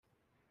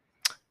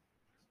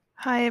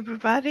Hi,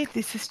 everybody.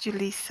 This is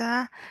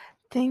Julissa.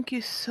 Thank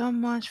you so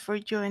much for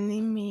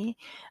joining me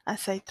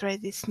as I try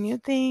this new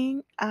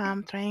thing.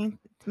 I'm trying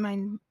my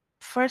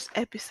first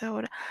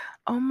episode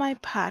on my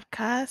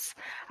podcast.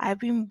 I've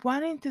been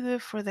wanting to do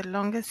it for the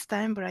longest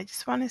time, but I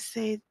just want to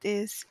say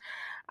this.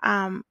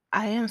 I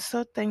am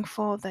so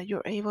thankful that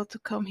you're able to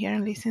come here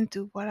and listen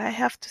to what I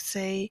have to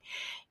say.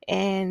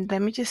 And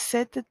let me just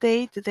set the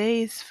date.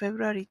 Today is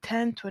February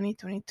 10th,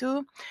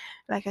 2022.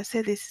 Like I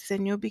said, this is a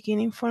new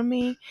beginning for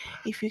me.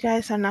 If you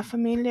guys are not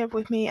familiar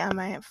with me, I'm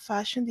a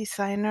fashion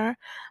designer.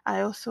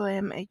 I also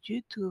am a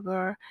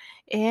YouTuber,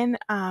 and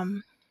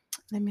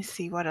let me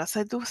see what else.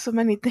 I do so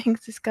many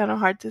things, it's kind of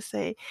hard to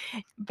say.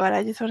 But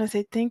I just want to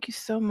say thank you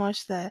so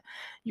much that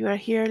you are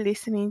here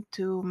listening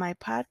to my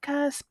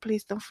podcast.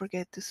 Please don't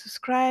forget to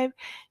subscribe,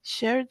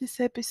 share this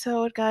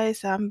episode,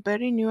 guys. I'm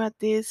very new at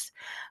this.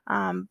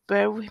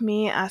 Bear with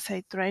me as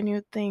I try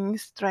new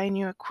things, try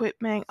new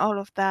equipment, all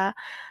of that.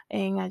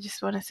 And I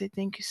just want to say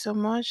thank you so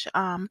much.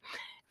 One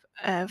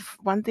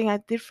thing I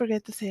did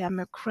forget to say, I'm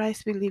a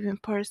Christ believing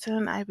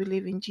person. I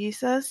believe in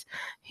Jesus.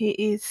 He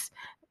is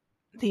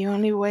the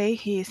only way.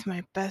 He is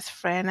my best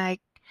friend. I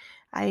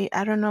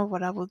don't know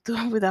what I will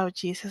do without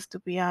Jesus, to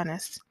be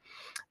honest.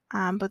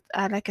 But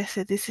like I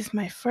said, this is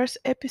my first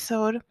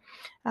episode.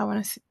 I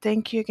want to say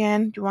thank you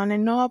again. You want to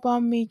know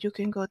about me? You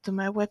can go to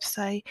my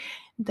website,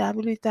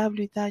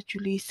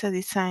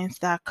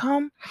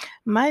 www.julisadesigns.com.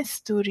 My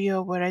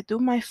studio where I do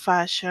my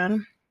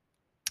fashion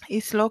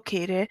is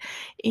located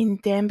in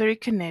Danbury,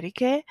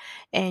 Connecticut,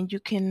 and you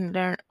can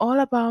learn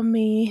all about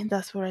me.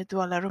 That's where I do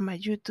a lot of my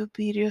YouTube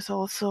videos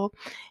also,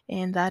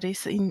 and that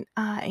is in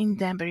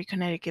Danbury,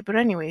 Connecticut. But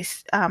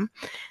anyways,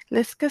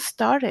 let's get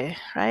started,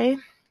 right?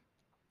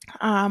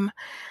 Um,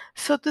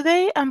 so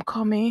today I'm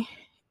coming,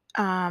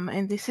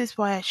 and this is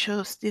why I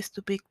chose this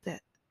to be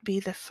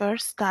the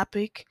first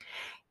topic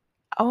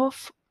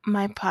of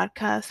my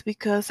podcast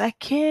because I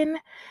can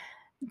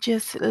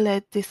just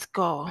let this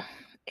go,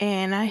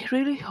 and I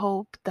really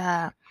hope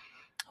that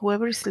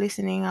whoever is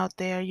listening out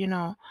there,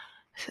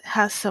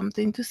 has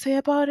something to say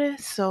about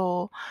it.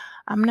 So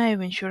I'm not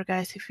even sure,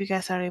 guys, if you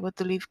guys are able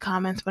to leave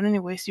comments. But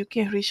anyways, you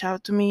can reach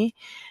out to me.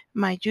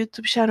 My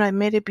YouTube channel, I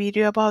made a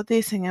video about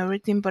this and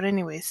everything. But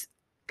anyways,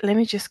 let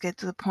me just get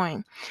to the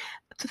point.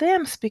 Today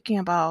I'm speaking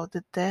about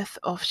the death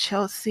of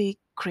Cheslie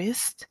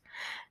Kryst,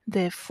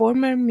 the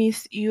former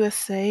Miss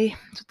USA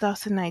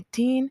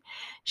 2019.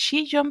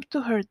 She jumped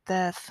to her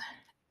death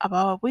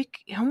about a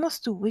week,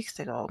 almost 2 weeks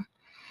ago.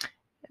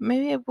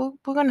 Maybe we're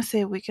gonna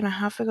say a week and a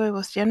half ago. It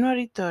was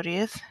January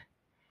 30th.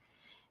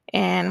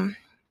 And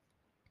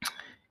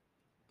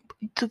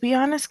to be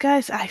honest,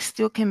 guys, I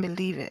still can't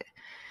believe it.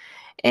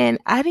 And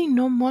I didn't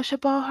know much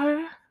about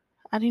her.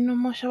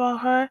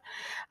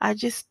 I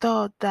just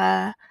thought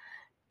that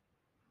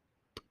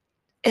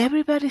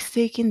everybody's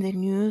taking the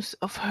news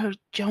of her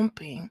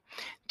jumping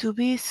to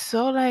be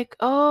so like,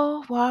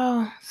 oh,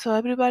 wow. So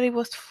everybody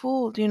was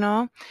fooled.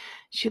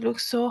 She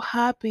looked so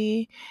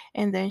happy,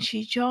 and then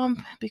she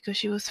jumped because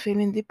she was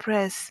feeling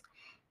depressed.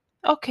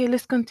 Okay,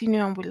 let's continue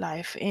on with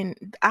life.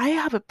 And I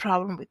have a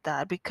problem with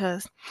that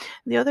because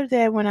the other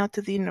day I went out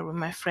to dinner with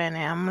my friend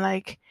and I'm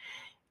like,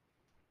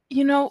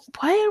 why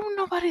are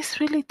nobody's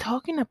really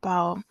talking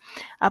about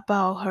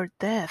her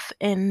death?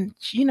 And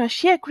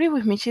she agreed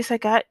with me. She's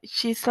like, I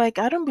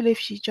don't believe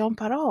she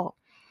jumped at all.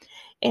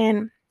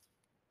 And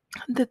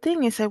the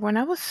thing is that when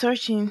I was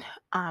searching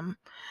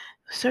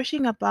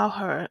about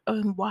her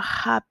and what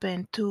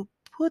happened to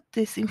put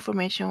this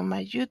information on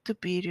my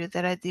YouTube video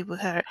that I did with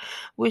her,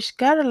 which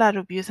got a lot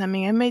of views. I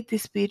mean, I made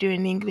this video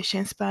in English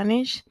and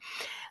Spanish,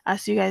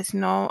 as you guys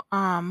know.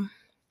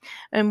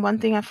 And one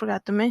thing I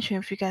forgot to mention,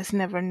 if you guys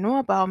never know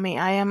about me,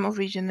 I am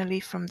originally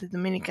from the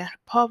Dominican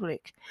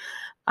Republic.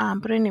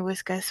 But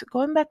anyways, guys,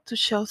 going back to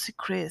Cheslie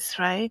Kryst,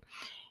 right?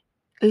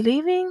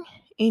 Living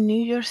in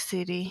New York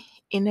City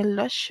in a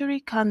luxury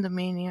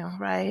condominium,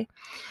 right?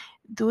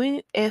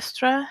 Doing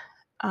extra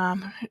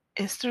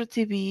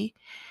TV,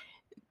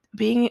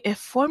 being a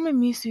former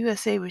Miss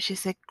USA, which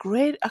is a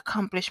great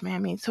accomplishment. I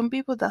mean, some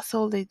people, that's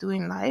all they do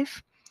in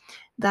life.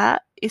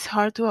 That is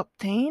hard to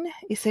obtain.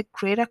 It's a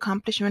great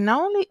accomplishment.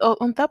 Not only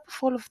on top of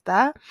all of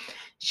that,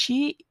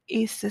 she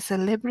is a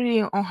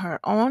celebrity on her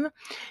own.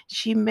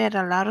 She met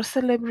a lot of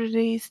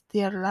celebrities.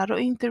 There are a lot of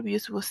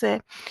interviews.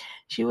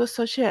 She was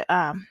such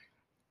a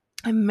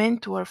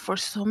mentor for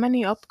so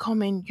many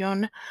upcoming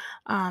young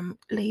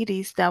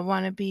ladies that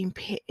want to be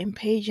in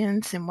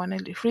pageants and want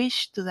to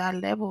reach to that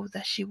level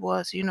that she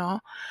was,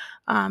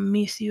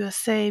 Miss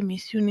USA,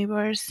 Miss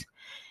Universe,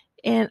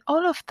 and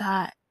all of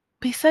that.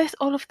 Besides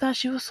all of that,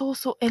 she was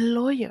also a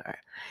lawyer,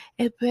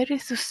 a very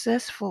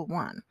successful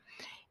one.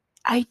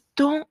 I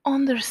don't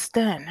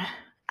understand.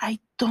 I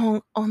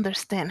don't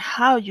understand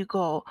how you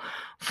go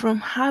from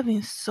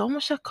having so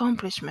much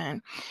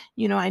accomplishment.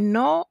 I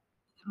know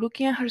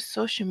looking at her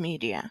social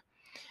media,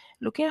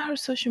 looking at her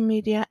social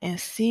media and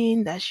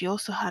seeing that she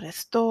also had a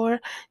store.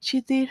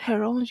 She did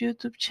her own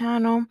YouTube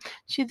channel.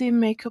 She did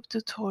makeup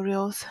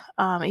tutorials,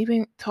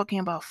 even talking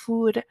about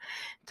food,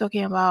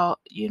 talking about,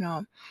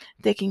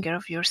 taking care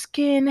of your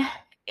skin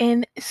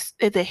and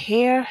the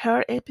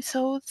hair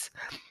episodes.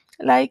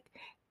 Like,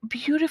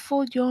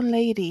 beautiful young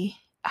lady,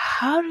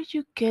 how did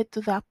you get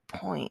to that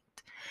point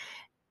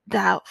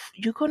that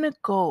you're gonna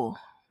go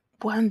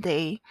one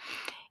day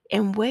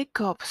and wake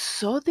up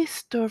so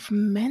disturbed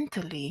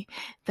mentally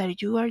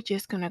that you are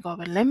just gonna go?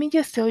 But let me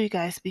just tell you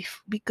guys,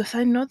 because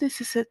I know this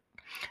is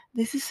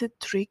a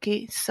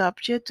tricky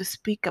subject to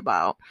speak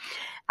about.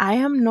 I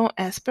am no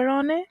expert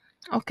on it,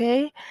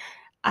 okay?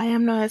 I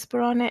am no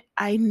expert on it.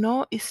 I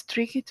know it's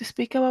tricky to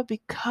speak about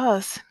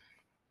because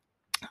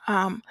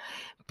um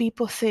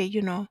people say,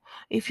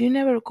 if you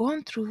never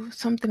gone through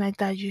something like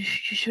that, you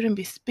shouldn't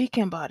be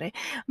speaking about it.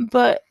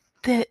 But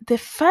the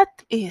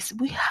fact is,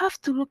 we have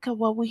to look at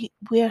what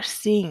we are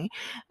seeing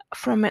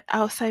from an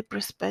outside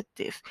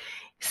perspective.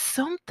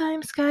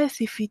 Sometimes, guys,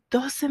 if it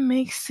doesn't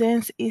make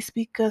sense, it's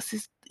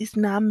because it's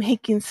not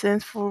making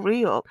sense for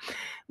real.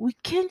 We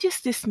can't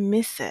just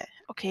dismiss it,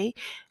 okay?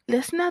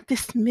 Let's not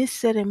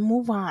dismiss it and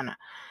move on.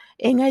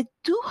 And I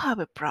do have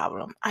a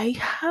problem. I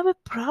have a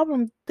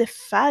problem the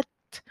fact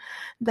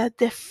that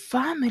the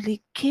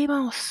family came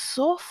out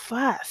so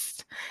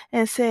fast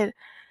and said,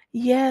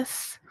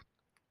 yes,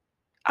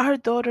 our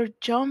daughter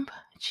jumped.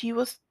 She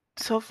was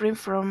suffering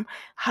from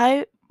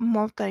high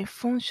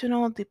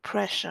multifunctional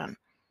depression.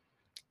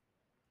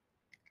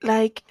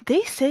 Like,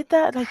 they said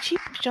that, like, she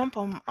jumped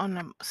on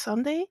a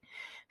Sunday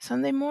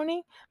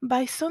morning.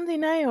 By Sunday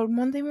night or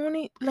Monday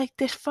morning, like,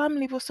 the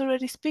family was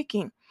already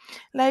speaking.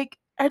 Like,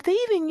 are they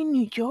even in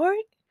New York?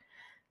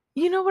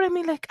 You know what I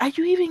mean? Like, are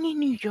you even in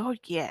New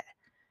York yet?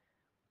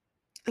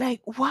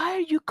 Like, why are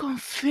you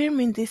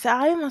confirming this?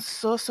 I am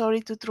so sorry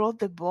to throw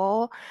the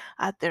ball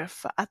at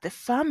the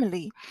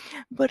family,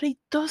 but it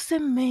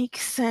doesn't make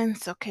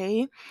sense,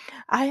 okay?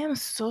 I am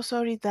so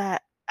sorry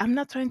that I'm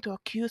not trying to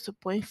accuse or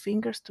point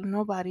fingers to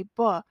nobody,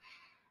 but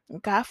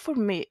God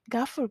forbid,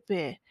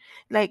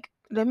 like,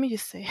 let me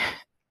just say,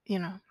 you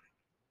know,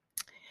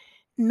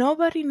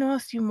 nobody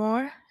knows you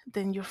more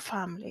than your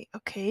family,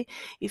 okay?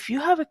 If you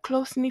have a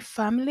close knit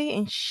family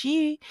and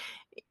she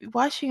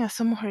watching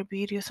some of her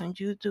videos on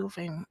YouTube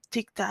and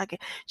TikTok,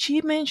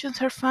 she mentions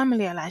her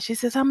family a lot. She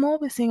says, I'm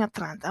always in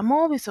Atlanta. I'm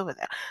always over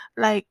there.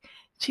 Like,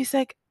 she's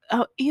like,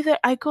 either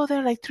I go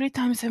there like 3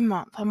 times a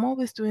month. I'm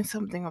always doing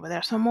something over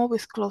there. So I'm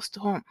always close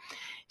to home.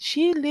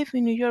 She lived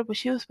in New York, but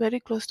she was very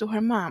close to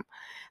her mom.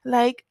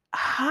 Like,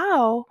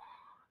 how?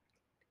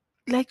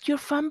 Like, your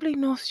family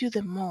knows you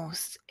the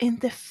most. And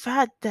the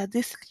fact that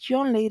this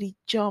young lady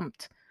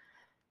jumped,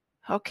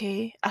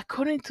 okay,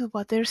 according to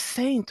what they're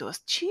saying to us,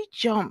 she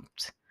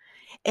jumped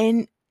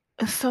and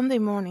Sunday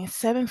morning,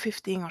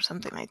 7:15 or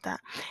something like that.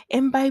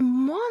 And by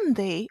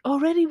Monday,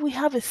 already we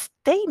have a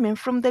statement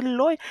from the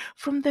lawyer,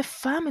 from the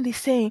family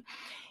saying,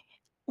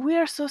 we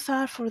are so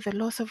sad for the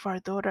loss of our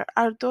daughter.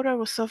 Our daughter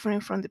was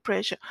suffering from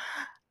depression.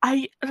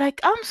 I'm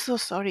so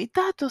sorry.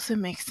 That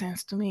doesn't make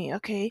sense to me,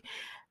 okay?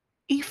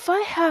 If I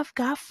have,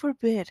 God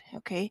forbid,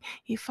 okay,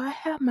 if I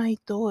have my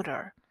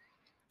daughter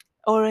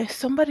or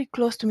somebody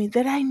close to me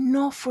that I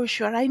know for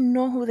sure, I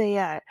know who they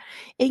are.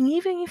 And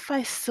even if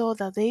I saw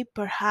that they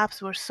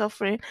perhaps were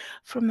suffering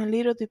from a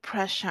little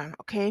depression,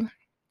 okay?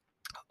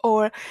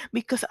 Or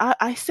because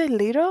I say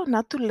little,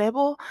 not to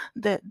level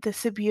the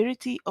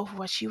severity of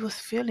what she was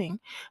feeling,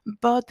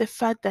 but the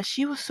fact that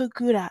she was so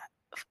good at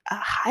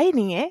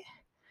hiding it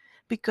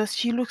because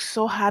she looks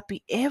so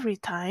happy every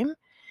time.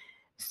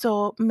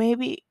 So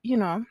maybe,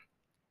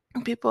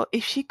 people,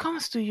 if she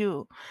comes to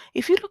you,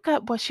 if you look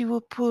at what she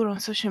will put on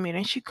social media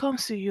and she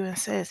comes to you and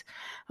says,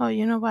 oh,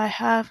 you know what I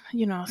have,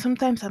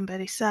 sometimes I'm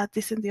very sad,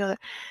 this and the other,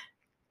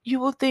 you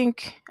will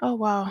think, oh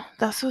wow,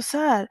 that's so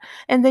sad.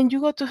 And then you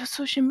go to her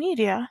social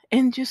media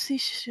and you see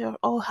she's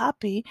all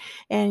happy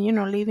and,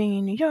 living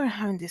in New York,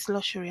 having this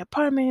luxury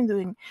apartment,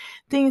 doing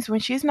things. When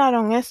she's not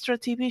on extra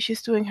TV,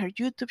 she's doing her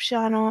YouTube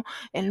channel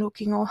and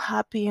looking all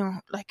happy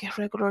on like a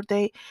regular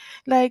day.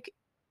 Like,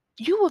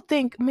 you will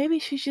think maybe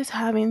she's just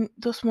having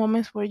those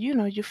moments where,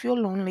 you feel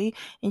lonely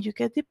and you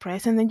get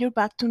depressed and then you're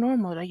back to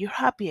normal, like you're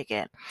happy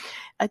again.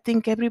 I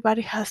think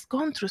everybody has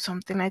gone through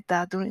something like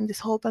that during this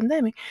whole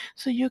pandemic.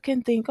 So you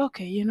can think,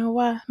 okay, you know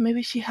what?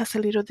 Maybe she has a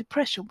little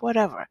depression,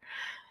 whatever.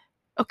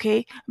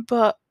 Okay.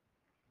 But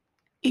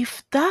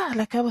if that,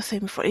 like I was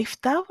saying before,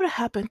 if that would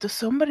happen to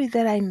somebody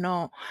that I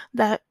know,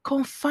 that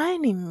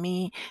confide in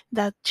me,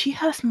 that she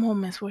has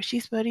moments where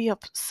she's very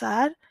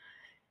upset,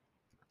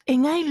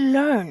 and I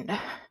learned,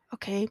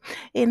 okay,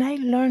 and I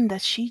learned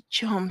that she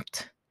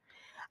jumped,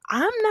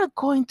 I'm not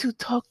going to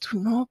talk to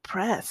no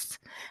press.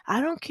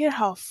 I don't care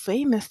how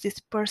famous this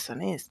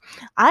person is.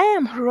 I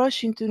am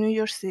rushing to New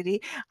York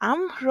City.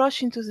 I'm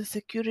rushing to the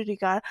security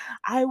guard.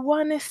 I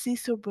want to see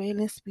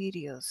surveillance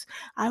videos.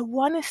 I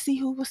want to see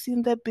who was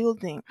in the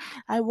building.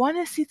 I want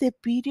to see the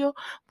video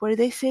where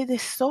they say they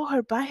saw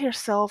her by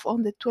herself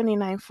on the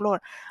 29th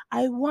floor.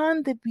 I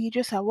want the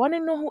videos. I want to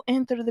know who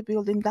entered the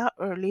building that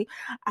early.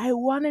 I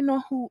want to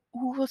know who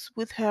was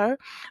with her,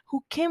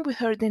 who came with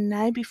her the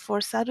night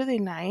before Saturday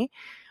night.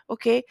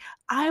 Okay,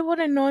 I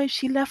want to know if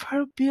she left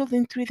her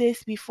building 3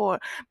 days before,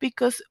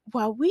 because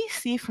what we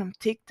see from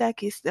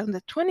TikTok is on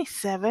the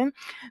 27th,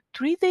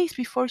 3 days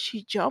before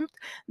she jumped,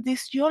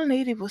 this young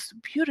lady was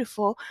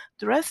beautiful,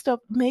 dressed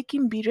up,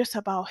 making videos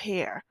about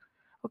hair.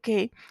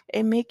 Okay,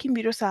 and making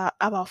videos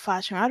about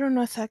fashion. I don't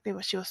know exactly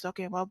what she was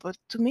talking about, but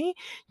to me,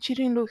 she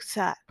didn't look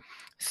sad.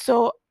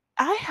 So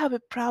I have a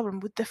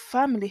problem with the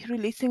family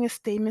releasing a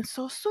statement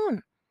so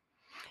soon.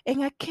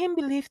 And I can't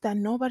believe that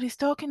nobody's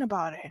talking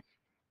about it.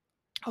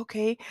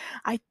 Okay,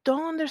 I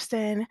don't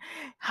understand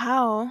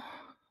how,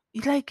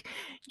 like,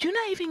 you're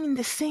not even in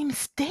the same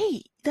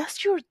state.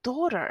 That's your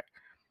daughter.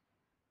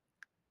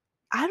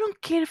 I don't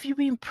care if you're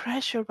being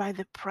pressured by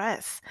the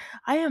press.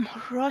 I am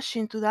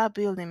rushing to that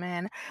building,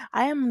 man.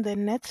 I am on the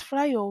next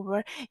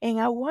flyover and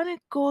I want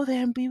to go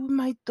there and be with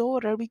my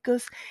daughter,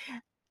 because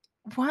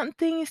one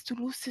thing is to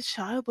lose a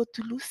child, but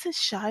to lose a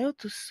child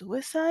to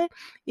suicide,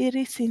 it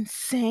is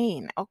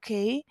insane,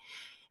 okay?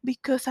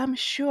 Because I'm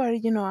sure,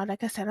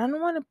 like I said, I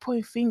don't want to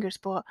point fingers,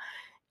 but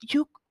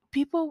you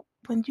people,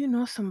 when you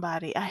know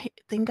somebody, I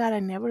thank God I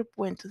never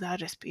went to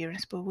that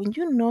experience, but when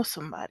you know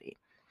somebody,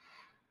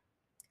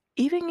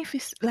 even if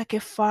it's like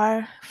a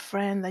far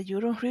friend that you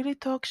don't really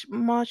talk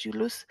much, you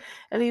lose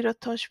a little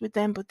touch with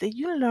them, but then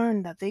you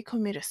learn that they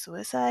committed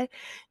suicide,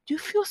 you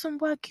feel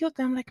somewhat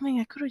guilty. I'm like, man,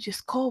 I could have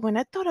just called. When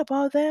I thought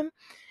about them,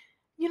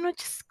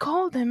 just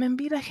call them and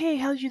be like, hey,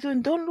 how you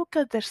doing? Don't look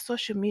at their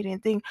social media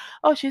and think,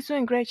 oh, she's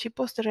doing great, she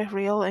posted a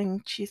reel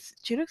and she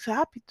looks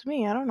happy to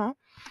me. I don't know.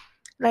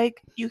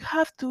 Like, you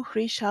have to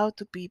reach out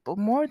to people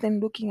more than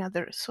looking at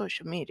their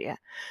social media,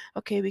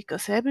 okay?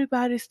 Because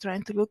everybody's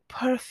trying to look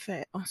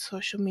perfect on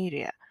social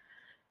media.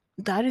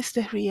 That is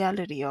the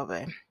reality of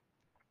it.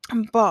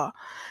 But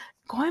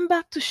going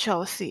back to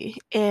Chelsea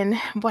and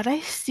what I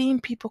seen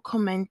people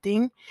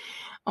commenting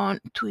on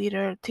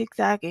Twitter,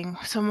 TikTok, and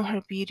some of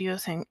her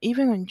videos, and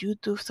even on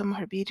YouTube, some of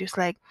her videos,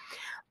 like,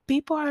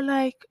 people are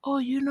like,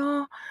 oh,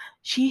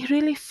 she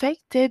really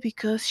faked it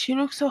because she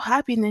looks so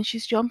happy and then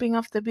she's jumping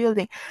off the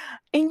building.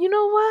 And you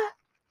know what?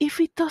 If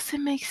it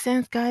doesn't make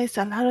sense, guys,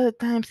 a lot of the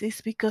times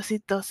it's because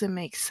it doesn't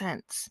make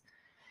sense.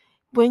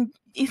 When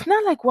it's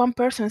not like one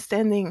person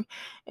standing,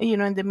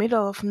 in the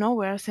middle of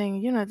nowhere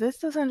saying, this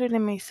doesn't really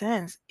make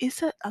sense.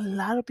 It's a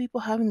lot of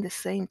people having the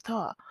same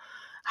thought.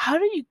 How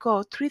do you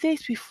go 3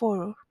 days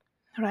before,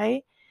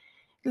 right?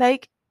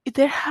 Like,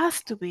 there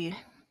has to be,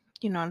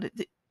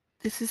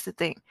 this is the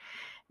thing.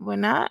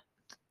 When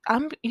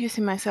I'm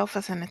using myself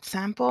as an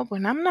example,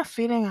 when I'm not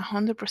feeling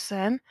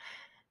 100%,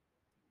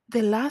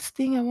 the last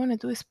thing I want to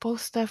do is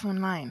post stuff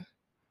online.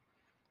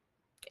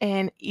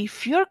 And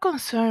if you're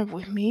concerned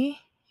with me,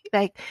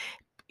 like,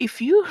 if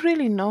you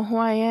really know who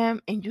I am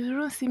and you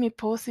don't see me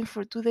posting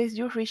for 2 days,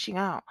 you're reaching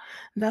out.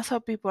 That's how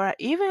people are.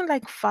 Even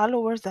like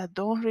followers that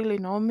don't really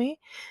know me,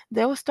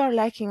 they'll start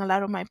liking a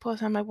lot of my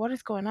posts. I'm like, what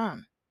is going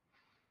on?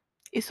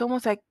 It's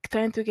almost like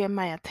trying to get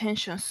my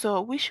attention.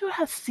 So we should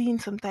have seen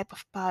some type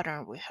of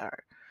pattern with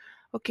her.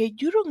 Okay,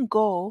 you don't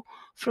go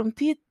from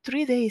 3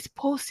 days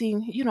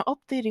posting,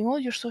 updating all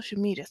your social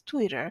medias,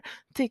 Twitter,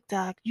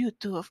 TikTok,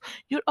 YouTube.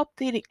 You're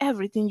updating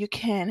everything you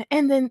can.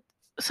 And then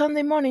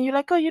Sunday morning, you're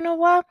like, oh, you know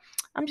what?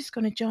 I'm just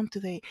going to jump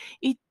today.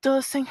 It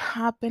doesn't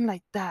happen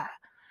like that.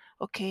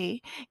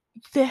 Okay,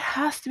 there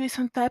has to be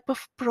some type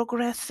of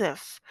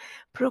progressive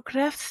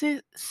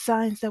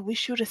signs that we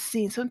should have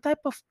seen, some type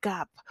of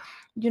gap.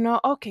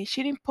 Okay,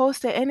 she didn't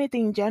post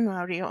anything in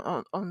January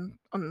on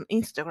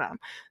Instagram.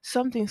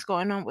 Something's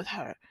going on with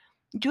her.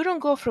 You don't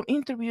go from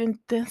interviewing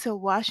Denzel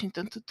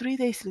Washington to 3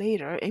 days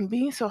later and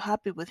being so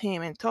happy with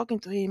him and talking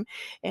to him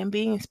and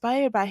being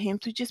inspired by him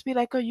to just be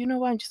like, oh, you know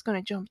what, I'm just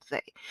gonna jump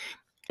today.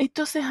 It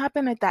doesn't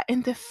happen like that.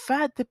 And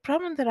the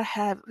problem that I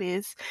have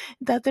is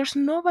that there's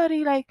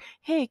nobody like,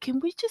 hey, can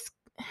we just,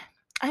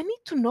 I need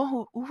to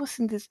know who was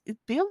in this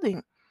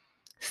building.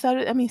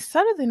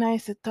 Saturday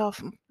night is a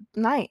tough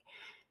night.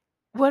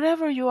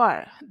 Wherever you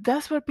are,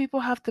 that's where people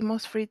have the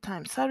most free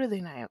time.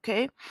 Saturday night,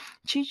 okay?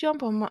 She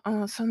jumped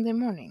on Sunday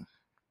morning.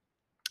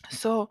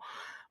 So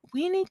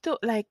we need to,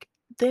 like,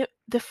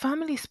 the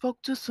family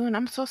spoke too soon.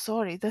 I'm so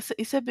sorry.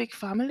 It's a big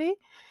family.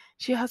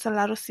 She has a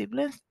lot of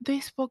siblings.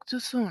 They spoke too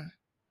soon.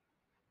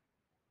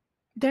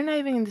 They're not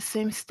even in the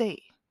same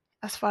state,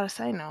 as far as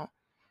I know.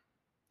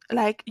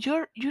 Like,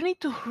 you need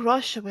to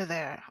rush over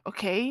there,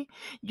 okay?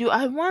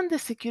 I want the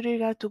security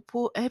guard to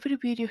pull every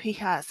video he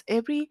has,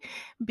 every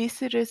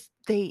visitor's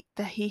date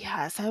that he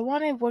has. I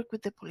want to work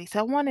with the police.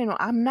 I want to know.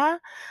 I'm not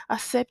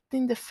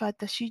accepting the fact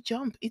that she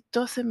jumped. It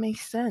doesn't make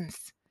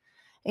sense.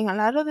 And a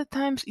lot of the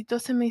times it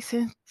doesn't make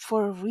sense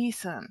for a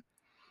reason.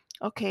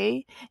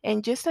 Okay,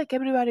 and just like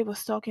everybody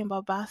was talking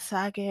about Bob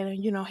Saget,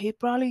 and he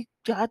probably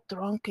got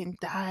drunk and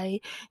died,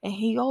 and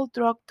he all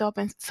drugged up,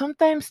 and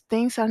sometimes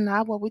things are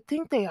not what we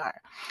think they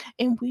are,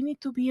 and we need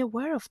to be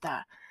aware of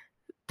that.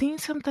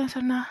 Things sometimes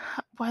are not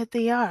what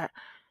they are,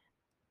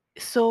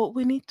 so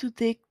we need to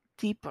dig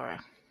deeper.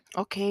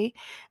 Okay,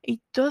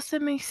 it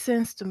doesn't make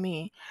sense to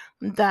me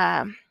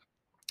that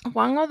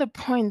one other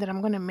point that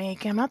I'm going to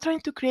make, I'm not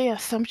trying to create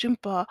assumption,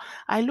 but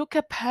I look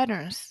at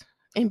patterns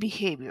and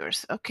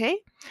behaviors. Okay,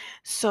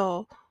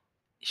 so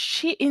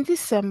she in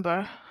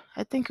December,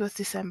 I think it was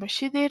December,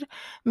 she did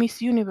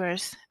Miss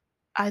Universe.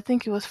 I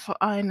think it was for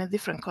in a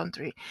different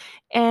country,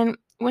 and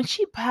when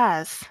she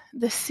passed,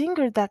 the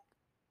singer that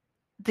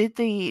did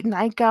the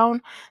nightgown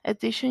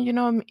edition,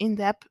 in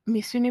that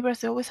Miss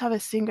Universe, they always have a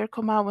singer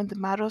come out when the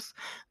models,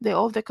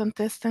 all the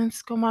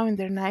contestants come out in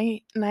their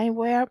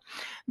nightwear.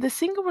 The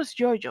singer was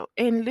JoJo,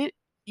 and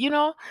you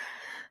know,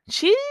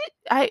 she,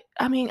 I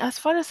mean, as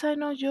far as I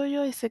know,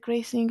 JoJo is a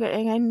great singer,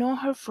 and I know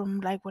her from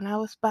like when I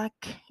was back,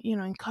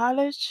 in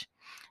college.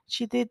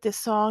 She did the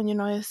song,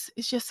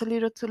 it's just a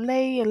little too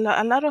late.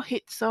 A lot of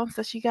hit songs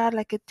that she got,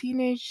 like a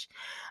teenage,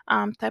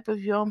 type of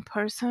young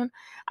person.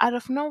 Out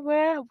of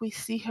nowhere, we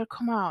see her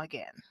come out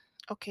again.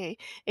 Okay,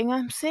 and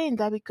I'm saying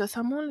that because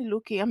I'm only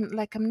looking. I'm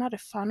not a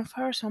fan of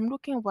her, so I'm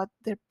looking at what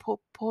they're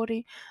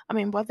putting. I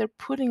mean, what they're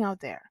putting out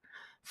there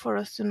for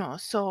us to know.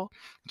 So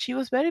she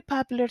was very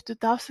popular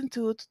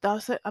 2002,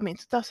 2000, I mean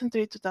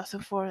 2003,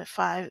 2004,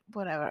 5,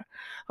 whatever.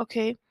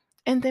 Okay?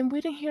 And then we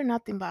didn't hear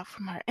nothing back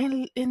from her.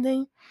 And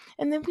then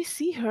we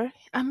see her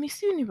at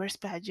Miss Universe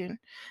pageant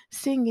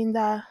singing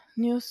that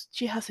news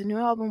she has a new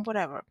album,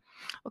 whatever.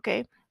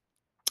 Okay?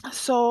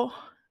 So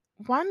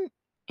one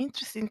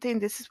interesting thing,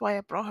 this is why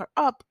I brought her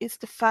up, is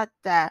the fact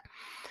that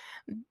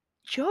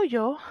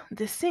Jojo,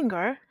 the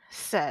singer,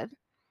 said,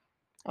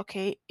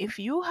 okay, if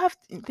you have,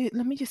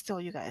 let me just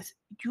tell you guys,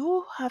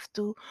 you have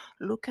to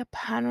look at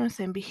patterns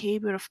and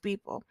behavior of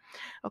people.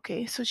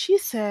 Okay, so she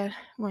said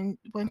when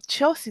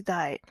Chelsea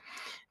died,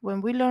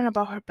 when we learned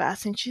about her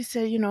passing, she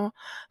said,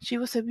 she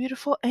was a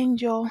beautiful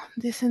angel,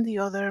 this and the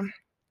other,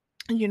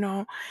 you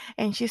know,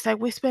 and she's like,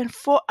 we spent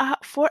 4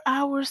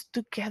 hours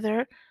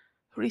together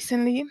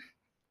recently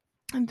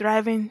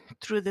driving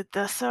through the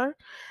desert.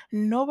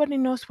 Nobody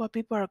knows what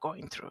people are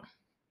going through.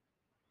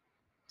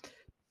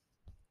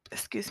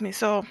 Excuse me.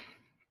 So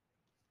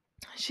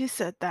she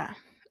said that,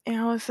 and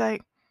I was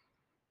like,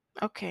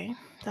 okay,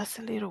 that's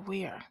a little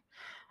weird.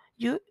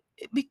 You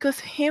because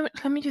him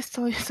let me just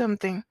tell you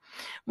something.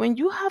 When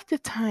you have the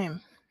time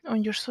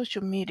on your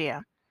social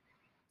media,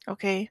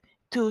 okay,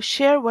 to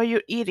share what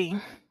you're eating,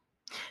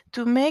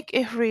 to make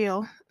it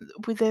real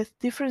with a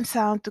different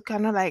sound, to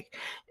kind of like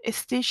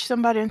stitch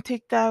somebody on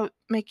TikTok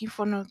making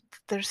fun of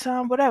their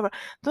sound, whatever.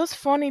 Those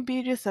funny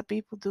videos that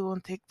people do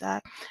on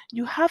TikTok,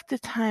 you have the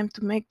time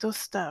to make those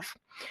stuff.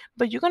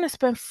 But you're gonna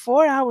spend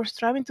 4 hours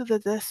driving to the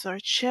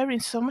desert sharing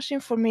so much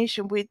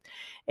information with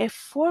a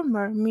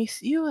former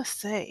Miss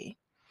USA.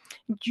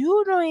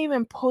 You don't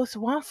even post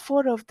one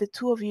photo of the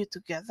two of you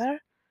together.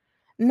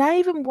 Not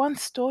even one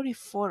story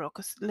photo.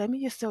 Because let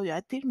me just tell you,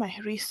 I did my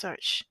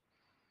research.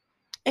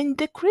 And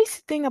the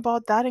crazy thing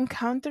about that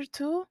encounter,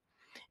 too,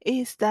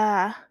 is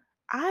that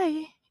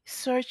I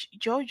searched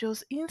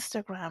JoJo's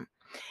Instagram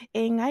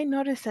and I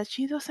noticed that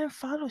she doesn't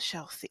follow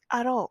Chelsea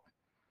at all.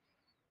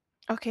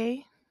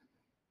 Okay?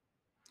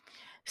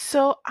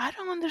 So I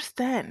don't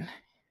understand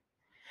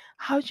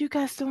how you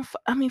guys don't.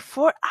 I mean,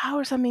 4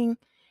 hours. I mean,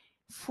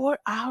 4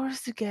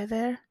 hours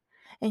together,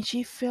 and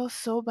she feels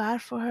so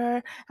bad for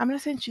her. I'm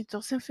not saying she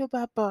doesn't feel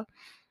bad, but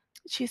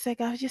she's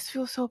like, I just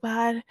feel so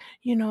bad.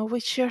 We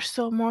share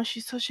so much.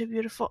 She's such a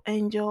beautiful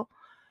angel.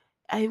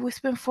 We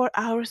spent 4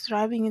 hours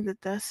driving in the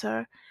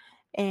desert,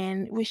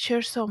 and we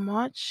share so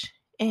much,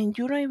 and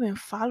you don't even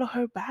follow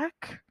her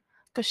back.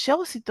 Because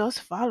Chelsea does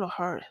follow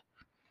her.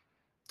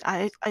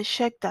 I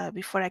checked that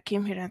before I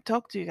came here and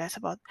talked to you guys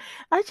about.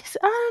 I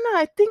don't know.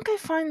 I think I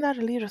find that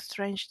a little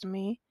strange to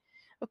me.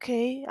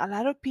 Okay, a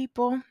lot of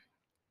people.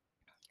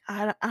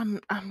 Let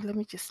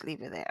me just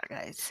leave it there,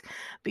 guys,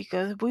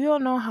 because we all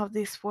know how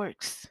this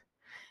works.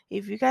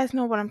 If you guys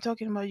know what I'm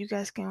talking about, you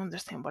guys can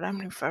understand what I'm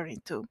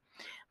referring to.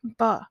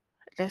 But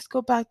let's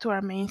go back to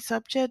our main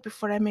subject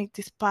before I make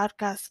this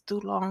podcast too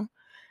long.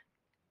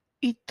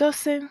 It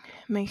doesn't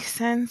make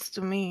sense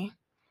to me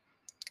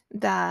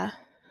that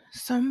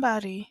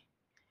somebody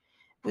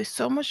with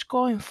so much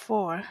going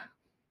for,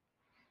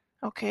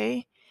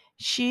 okay,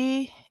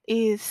 she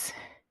is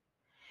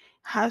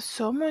has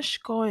so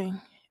much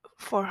going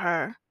for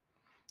her,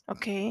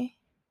 okay.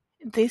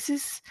 This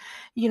is,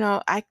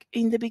 I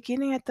in the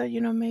beginning I thought,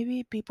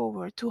 maybe people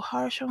were too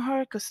harsh on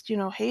her because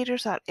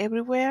haters are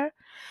everywhere.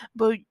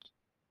 But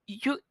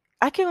you,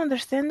 I can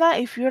understand that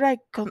if you're like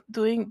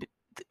doing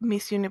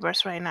Miss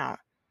Universe right now.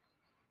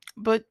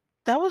 But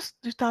that was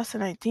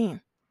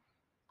 2019.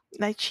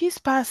 Like she's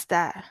past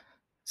that.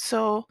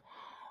 So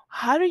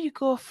how do you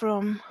go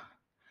from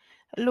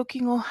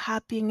looking all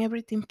happy and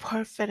everything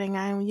perfect, and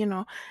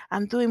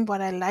I'm doing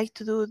what I like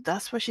to do.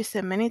 That's what she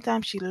said many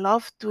times. She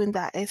loved doing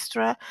that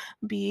extra,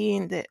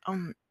 being the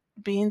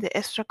being the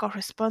extra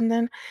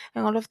correspondent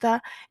and all of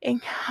that.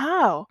 And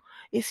how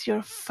is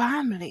your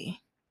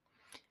family?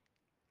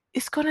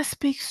 It's gonna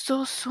speak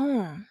so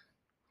soon.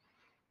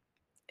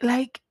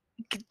 Like,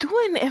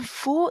 doing a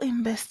full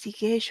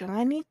investigation.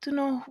 I need to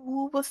know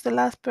who was the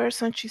last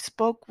person she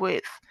spoke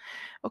with.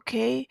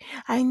 Okay,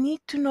 I need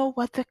to know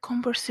what the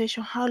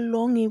conversation, how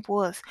long it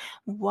was,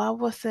 what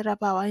was it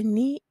about. I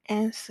need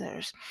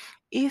answers.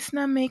 It's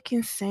not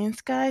making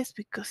sense, guys,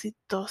 because it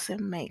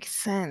doesn't make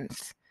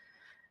sense.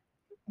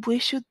 We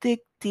should dig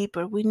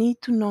deeper. We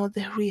need to know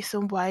the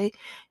reason why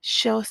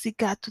Chelsea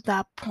got to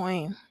that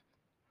point.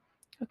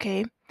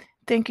 Okay,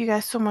 thank you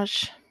guys so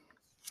much.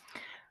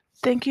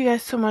 Thank you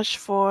guys so much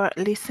for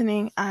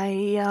listening. I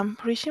am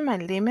reaching my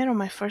limit on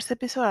my first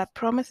episode. I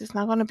promise it's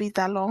not going to be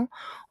that long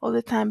all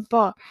the time.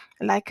 But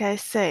like I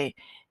say,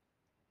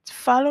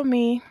 follow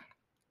me.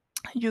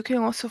 You can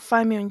also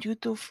find me on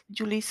YouTube,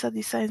 Julissa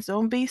Designs.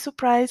 Don't be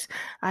surprised.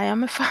 I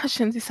am a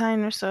fashion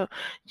designer, so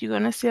you're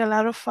gonna see a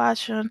lot of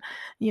fashion.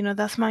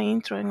 That's my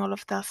intro and all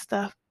of that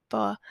stuff.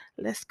 But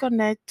let's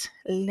connect.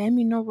 Let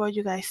me know what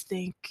you guys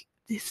think.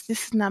 This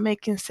is not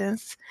making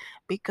sense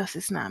because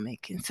it's not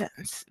making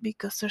sense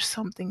because there's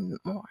something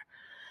more.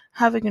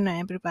 Have a good night,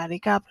 everybody.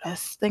 God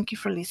bless. Thank you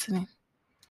for listening.